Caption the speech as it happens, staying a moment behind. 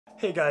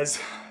Hey guys,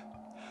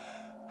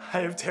 I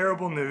have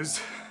terrible news.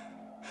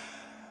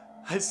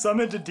 I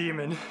summoned a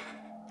demon.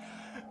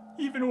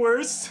 Even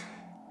worse,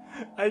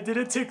 I did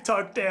a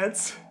TikTok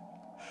dance.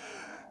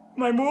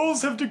 My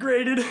morals have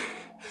degraded,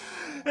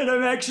 and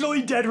I'm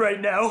actually dead right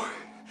now.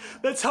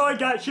 That's how I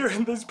got here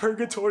in this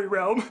purgatory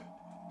realm.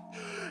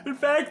 In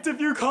fact,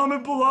 if you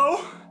comment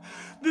below,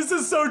 this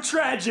is so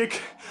tragic.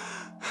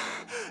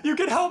 You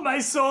can help my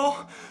soul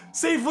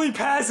safely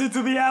pass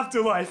into the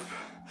afterlife.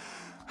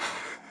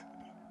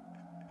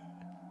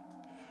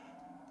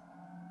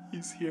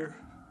 He's here.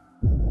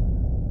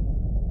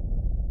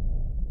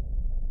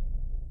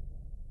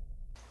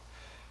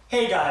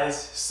 Hey guys,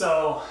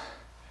 so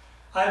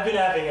I've been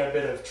having a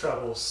bit of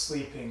trouble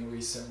sleeping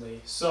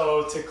recently.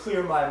 So to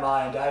clear my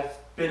mind, I've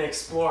been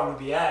exploring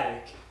the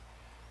attic.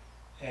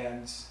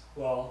 And,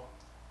 well,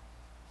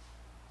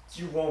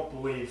 you won't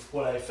believe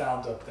what I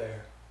found up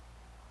there.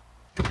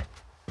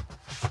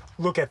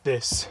 Look at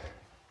this.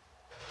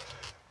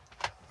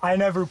 I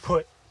never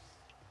put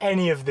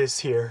any of this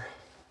here.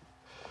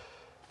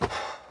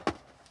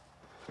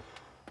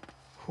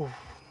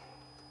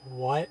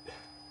 What?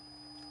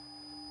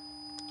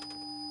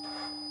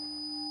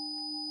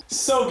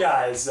 So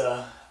guys,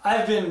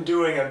 I've been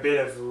doing a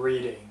bit of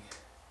reading.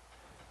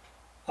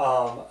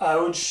 I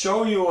would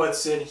show you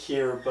what's in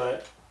here,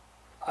 but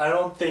I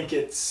don't think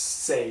it's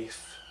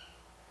safe.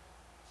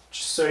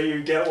 Just so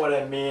you get what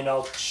I mean,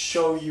 I'll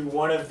show you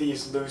one of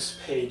these loose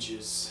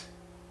pages,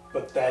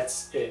 but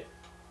that's it.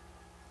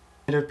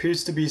 It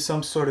appears to be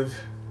some sort of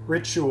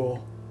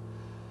ritual.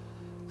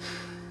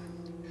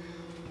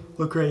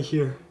 Look right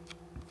here.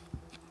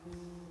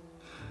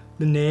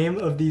 The name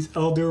of these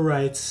elder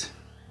rites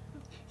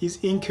is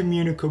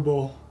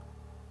incommunicable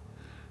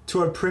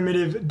to a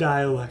primitive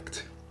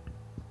dialect,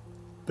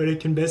 but it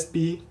can best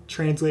be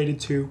translated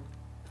to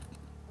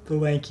the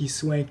Lanky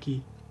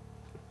Swanky.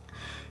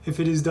 If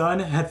it is done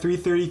at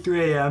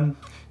 3:33 a.m.,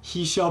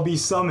 he shall be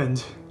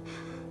summoned.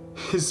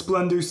 His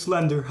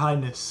slender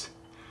highness,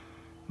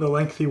 the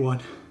lengthy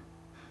one,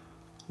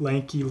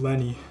 Lanky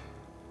Lenny.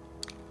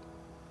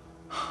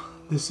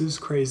 This is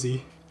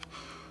crazy.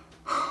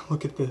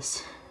 Look at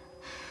this.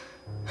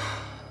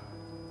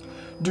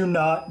 Do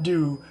not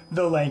do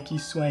the Lanky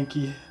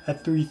Swanky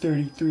at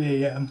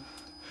 3:33 a.m.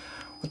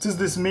 What does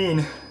this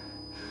mean?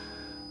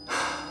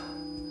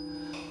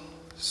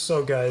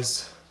 So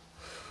guys,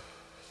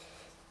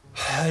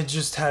 I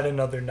just had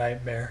another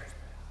nightmare.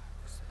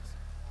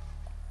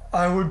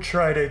 I would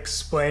try to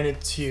explain it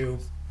to you,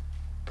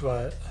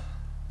 but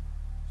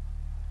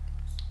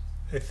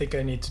I think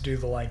I need to do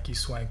the Lanky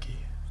Swanky.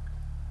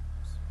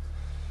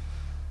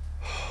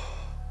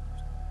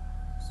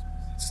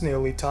 It's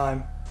nearly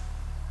time.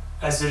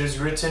 As it is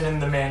written in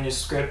the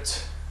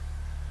manuscript,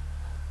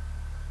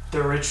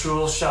 the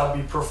ritual shall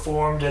be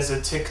performed as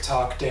a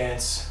TikTok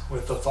dance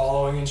with the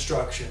following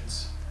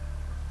instructions.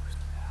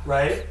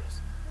 Right,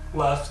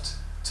 left,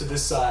 to the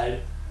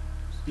side,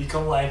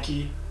 become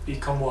lanky,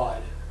 become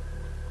wide.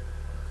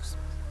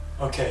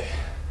 Okay.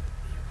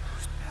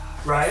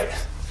 Right,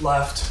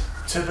 left,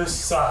 to the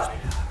side,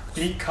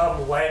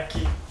 become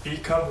lanky,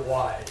 become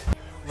wide.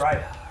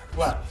 Right,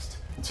 left,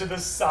 to the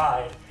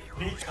side,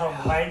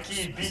 become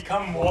lanky,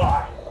 become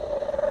wide.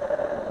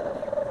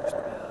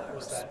 What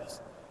was that?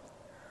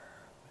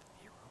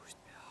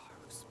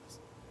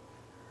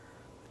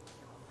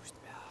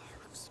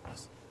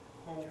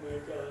 Oh my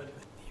god.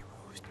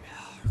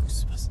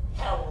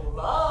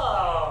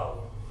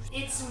 Hello!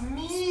 It's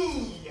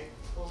me!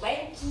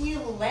 Lanky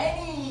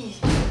Lenny!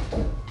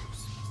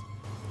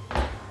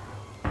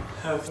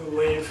 Have to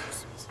leave.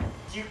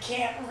 You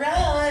can't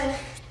run!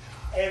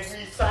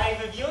 Every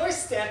 5 of your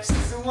steps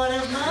is one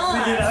of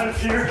mine! Get out of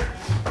here!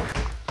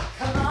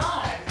 Come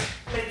on!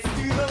 Let's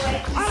do the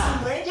Lanky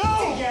Swanky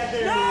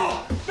together!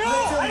 No! No!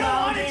 I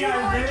don't want to do the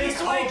Lanky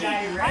Swanky!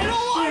 I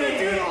don't want to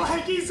do the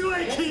Lanky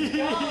Swanky!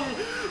 No!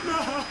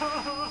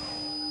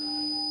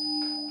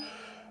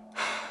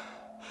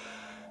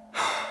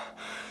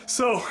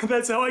 So,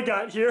 that's how I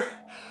got here.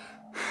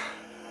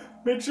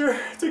 Make sure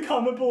to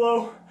comment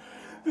below.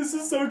 This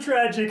is so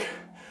tragic.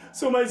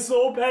 So my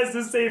soul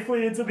passes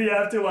safely into the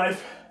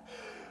afterlife.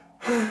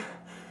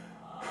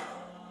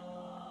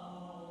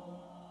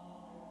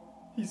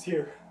 He's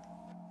here.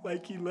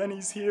 Lanky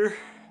Lenny's here.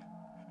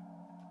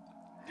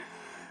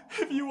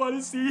 If you want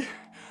to see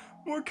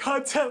more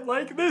content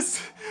like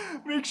this,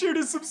 make sure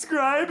to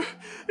subscribe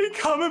and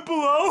comment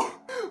below.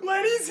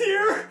 Lenny's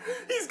here.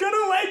 He's gonna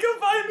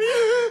Lankify me.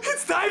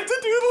 It's time to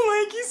do the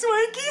Lanky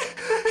Swanky.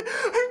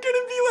 I'm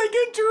gonna be like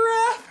a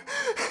giraffe,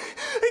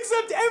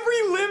 except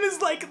every limb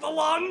is like the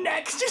long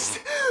neck. Just